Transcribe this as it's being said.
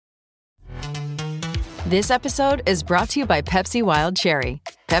This episode is brought to you by Pepsi Wild Cherry.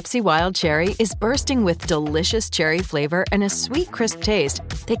 Pepsi Wild Cherry is bursting with delicious cherry flavor and a sweet, crisp taste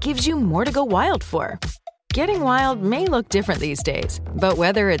that gives you more to go wild for. Getting wild may look different these days, but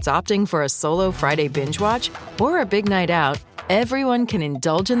whether it's opting for a solo Friday binge watch or a big night out, everyone can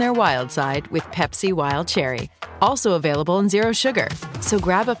indulge in their wild side with Pepsi Wild Cherry. Also available in Zero Sugar. So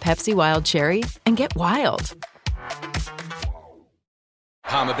grab a Pepsi Wild Cherry and get wild.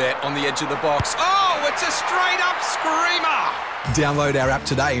 Palmerbet on the edge of the box. Oh, it's a straight-up screamer! Download our app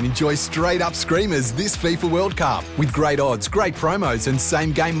today and enjoy straight-up screamers this FIFA World Cup with great odds, great promos and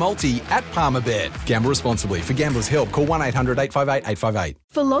same-game multi at Palmerbet. Gamble responsibly. For Gamblers' Help, call 1-800-858-858.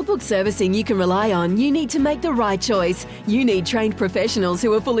 For logbook servicing you can rely on, you need to make the right choice. You need trained professionals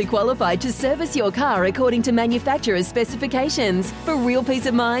who are fully qualified to service your car according to manufacturer's specifications. For real peace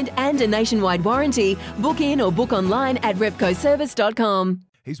of mind and a nationwide warranty, book in or book online at repcoservice.com.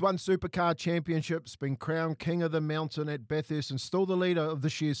 He's won Supercar Championships, been crowned King of the Mountain at Bathurst and still the leader of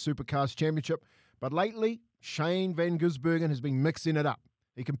this year's Supercars Championship. But lately, Shane Van Gisbergen has been mixing it up.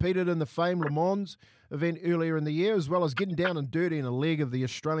 He competed in the famed Le Mans event earlier in the year, as well as getting down and dirty in a leg of the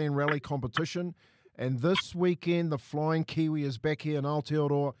Australian Rally competition. And this weekend, the Flying Kiwi is back here in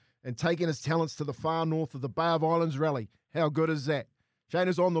Aotearoa and taking his talents to the far north of the Bay of Islands Rally. How good is that? Shane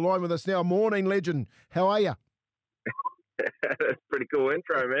is on the line with us now. Morning, legend. How are you? That's a pretty cool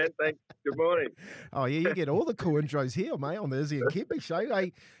intro, man. Thanks. Good morning. Oh, yeah, you get all the cool intros here, mate, on the Izzy and Kepi show.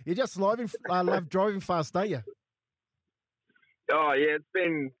 Hey, you just love driving fast, don't you? Oh, yeah, it's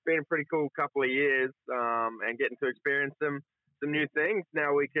been a pretty cool couple of years and getting to experience some new things.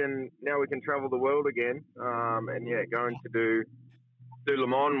 Now we can travel the world again. And, yeah, going to do Le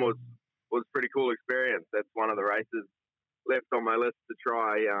Mans was a pretty cool experience. That's one of the races left on my list to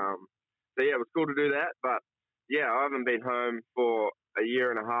try. So, yeah, it was cool to do that, but yeah, I haven't been home for a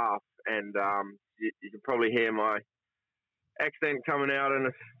year and a half, and you can probably hear my accent coming out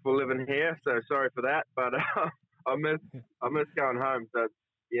for living here. So sorry for that, but I miss going home. So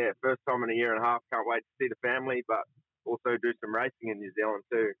yeah, first time in a year and a half. Can't wait to see the family, but also do some racing in New Zealand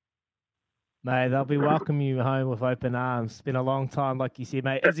too. Mate, they'll be welcoming you home with open arms. It's been a long time, like you said,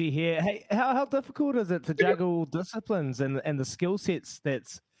 mate. Izzy here. Hey, how difficult is it to juggle disciplines and the skill sets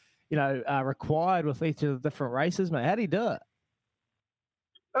that's required with each of the different races, mate? How do you do it?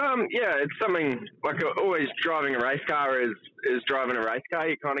 Yeah, it's something like always driving a race car is driving a race car.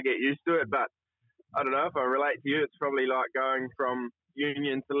 You kind of get used to it, but I don't know if I relate to you. It's probably like going from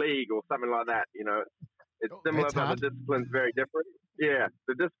union to league or something like that. You know, it's similar, but the discipline's very different. Yeah,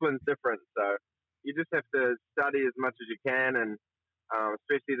 the discipline's different. So you just have to study as much as you can, and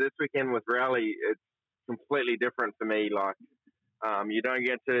especially this weekend with rally, it's completely different for me. Like, you don't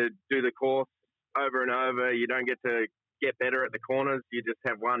get to do the course over and over. You don't get to get better at the corners. You just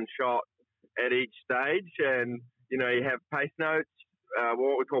have one shot at each stage. And, you have pace notes,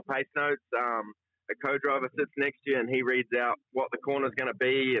 what we call pace notes. A co-driver sits next to you and he reads out what the corner's going to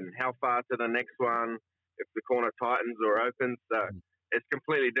be and how far to the next one, if the corner tightens or opens. So it's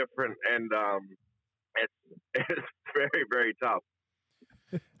completely different, and it's very, very tough.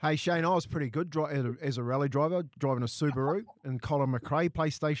 Hey, Shane, I was pretty good as a rally driver, driving a Subaru and Colin McRae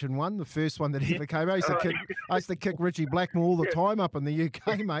PlayStation 1, the first one that ever came out. I used to kick Richie Blackmore all the time up in the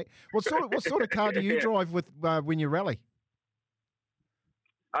UK, mate. What sort of car do you drive with when you rally?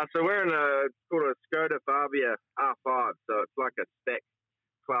 So we're in it's called a Skoda Fabia R5, so it's like a spec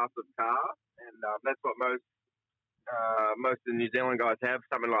class of car, and that's what most of the New Zealand guys have,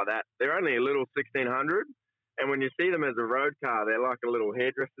 something like that. They're only a little 1600. And when you see them as a road car, they're like a little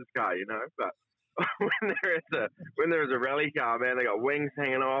hairdresser's car, But when there is a rally car, man, they got wings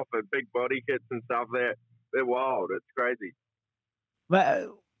hanging off and big body kits and stuff. They're wild. It's crazy. But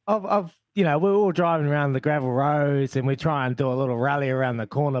we're all driving around the gravel roads and we try and do a little rally around the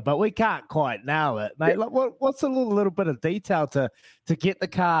corner, but we can't quite nail it, mate. Like, what's a little bit of detail to get the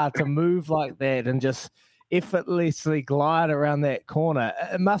car to move like that and just effortlessly glide around that corner?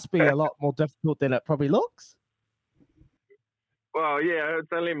 It must be a lot more difficult than it probably looks. Well, yeah, it's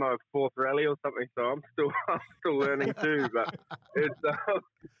only my fourth rally or something, so I'm still learning too. But it's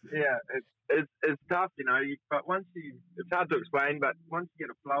it's tough, But it's hard to explain. But once you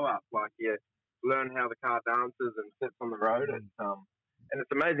get a flow up, like you learn how the car dances and sits on the road, and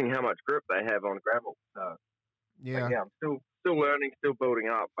it's amazing how much grip they have on gravel. So yeah, I'm still learning, still building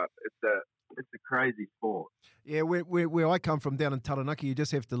up, but it's a crazy sport. Yeah, where I come from down in Taranaki, you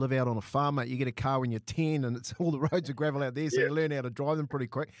just have to live out on a farm, mate. You get a car when you're 10 and it's all the roads are gravel out there, so you learn how to drive them pretty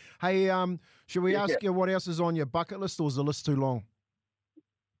quick. Hey, should we ask you what else is on your bucket list, or is the list too long?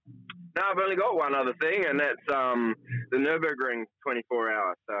 No, I've only got one other thing, and that's the Nürburgring 24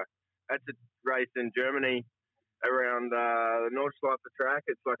 hours. So that's a race in in Germany around the Nordschleife track.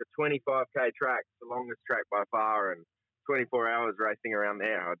 It's like a 25k track, the longest track by far, and 24 hours racing around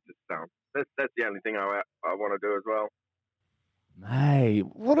there. I just that's the only thing I want to do as well. Hey,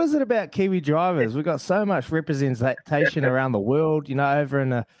 what is it about Kiwi drivers? We've got so much representation around the world. Over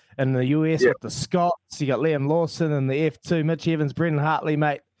in the US with the Scots, you got Liam Lawson and the F2, Mitch Evans, Brendan Hartley,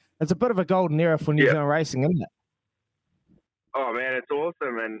 mate. It's a bit of a golden era for New Zealand racing, isn't it? Oh man, it's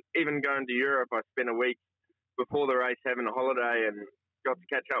awesome. And even going to Europe, I spent a week before the race having a holiday and got to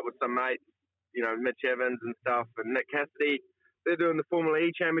catch up with some mates, Mitch Evans and stuff, and Nick Cassidy. They're doing the Formula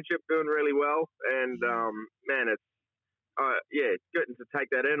E Championship, doing really well. And man, it's good to take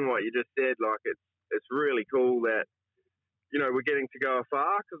that in, what you just said. Like, it's really cool that, we're getting to go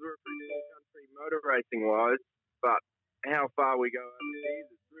afar, because we're a pretty small country motor racing wise, but how far we go overseas,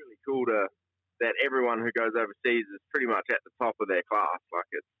 it's really cool that everyone who goes overseas is pretty much at the top of their class. Like,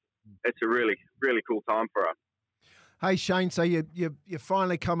 it's a really, really cool time for us. Hey Shane, so you're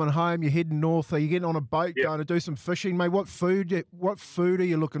finally coming home. You're heading north. Are you getting on a boat, going to do some fishing, mate? What food are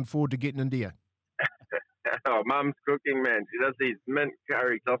you looking forward to getting into you? Oh, Mum's cooking, man. She does these mint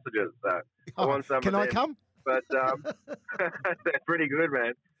curry sausages. So I want some. Can of I them. come? But they're pretty good,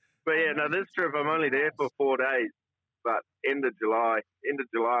 man. But yeah, no, this trip I'm only there for 4 days. But end of July,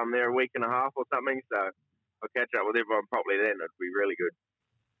 I'm there a week and a half or something. So I'll catch up with everyone properly then. It'd be really good.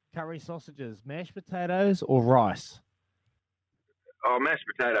 Curry sausages, mashed potatoes or rice? Oh, mashed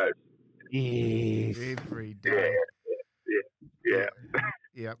potatoes. Yes. Every day.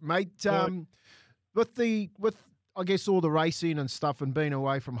 Yeah. Mate, with I guess all the racing and stuff and being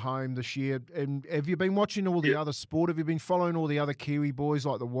away from home this year, and have you been watching all the other sport? Have you been following all the other Kiwi boys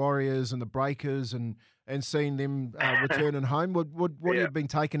like the Warriors and the Breakers and seeing them returning home? What have you been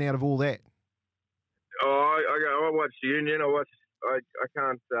taking out of all that? Oh, I watch Union. I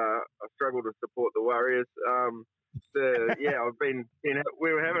can't. I struggle to support the Warriors. I've been.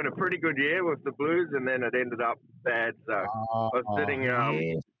 We were having a pretty good year with the Blues, and then it ended up bad. So I was sitting.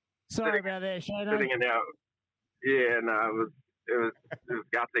 Sorry about that, Shane. Sitting in our. Yeah, no, it was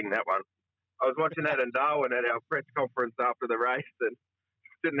gutting, that one. I was watching that in Darwin at our press conference after the race, and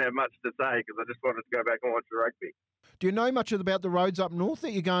didn't have much to say because I just wanted to go back and watch the rugby. Do you know much about the roads up north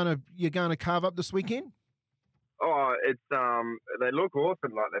that you're going to carve up this weekend? Oh, it's they look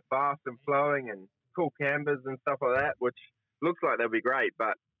awesome. Like, they're fast and flowing and cool cambers and stuff like that, which looks like they'll be great.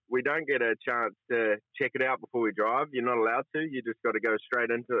 But we don't get a chance to check it out before we drive. You're not allowed to. You just got to go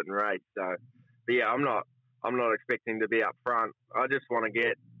straight into it and race. So, but yeah, I'm not expecting to be up front. I just want to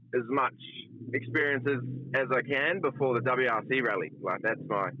get as much experiences as I can before the WRC rally. Like, that's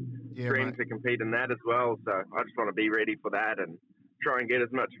my dream, to compete in that as well. So I just want to be ready for that and try and get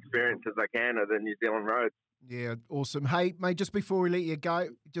as much experience as I can of the New Zealand roads. Yeah, awesome. Hey, mate, just before we let you go,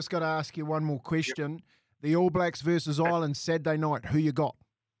 just got to ask you one more question. Yep. The All Blacks versus Ireland Saturday night, who you got?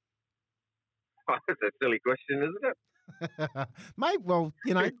 Oh, that's a silly question, isn't it? Mate, well,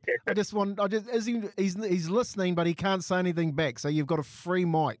 he's listening, but he can't say anything back, so you've got a free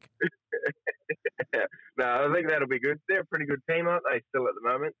mic. No, I think that'll be good. They're a pretty good team, aren't they, still at the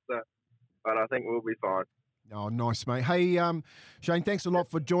moment? So, but I think we'll be fine. Oh, nice, mate. Hey, Shane, thanks a lot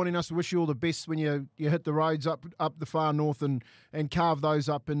for joining us. We wish you all the best when you hit the roads up the far north and carve those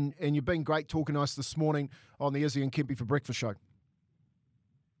up. And you've been great talking to us this morning on the Izzy and Kempy for Breakfast show.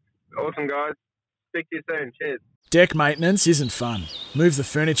 Awesome, guys. Speak to you soon. Cheers. Deck maintenance isn't fun. Move the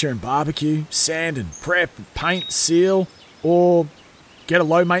furniture and barbecue, sand and prep, paint, seal, or get a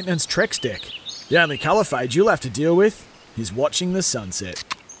low-maintenance Trex deck. The only colour fade you'll have to deal with is watching the sunset.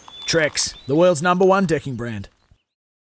 Trex, the world's #1 decking brand.